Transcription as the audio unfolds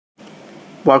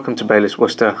Welcome to Baylis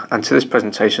Worcester and to this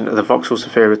presentation of the Vauxhall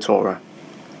Zafira Tourer.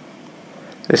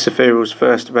 This Zafira was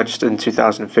first registered in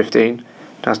 2015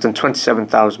 and has done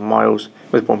 27,000 miles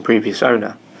with one previous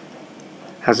owner.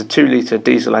 It has a 2-litre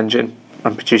diesel engine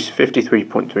and produces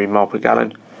 53.3 mpg per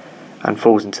gallon and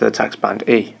falls into the tax band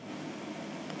E.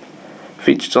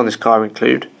 Features on this car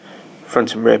include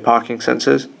front and rear parking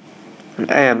sensors, an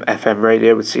AM/FM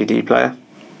radio with CD player.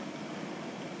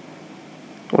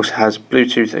 Also has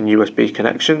Bluetooth and USB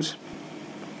connections.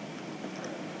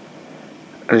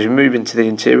 And as we move into the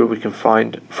interior, we can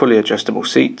find fully adjustable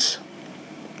seats,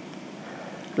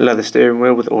 leather steering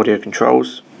wheel with audio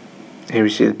controls. Here we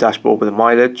see the dashboard with the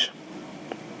mileage,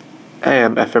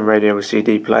 AM/FM radio with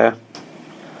CD player.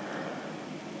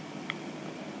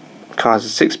 The car has a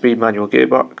 6-speed manual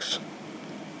gearbox.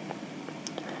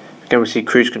 Again, we see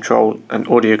cruise control and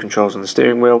audio controls on the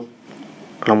steering wheel,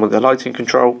 along with the lighting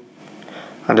control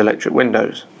and electric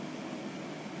windows.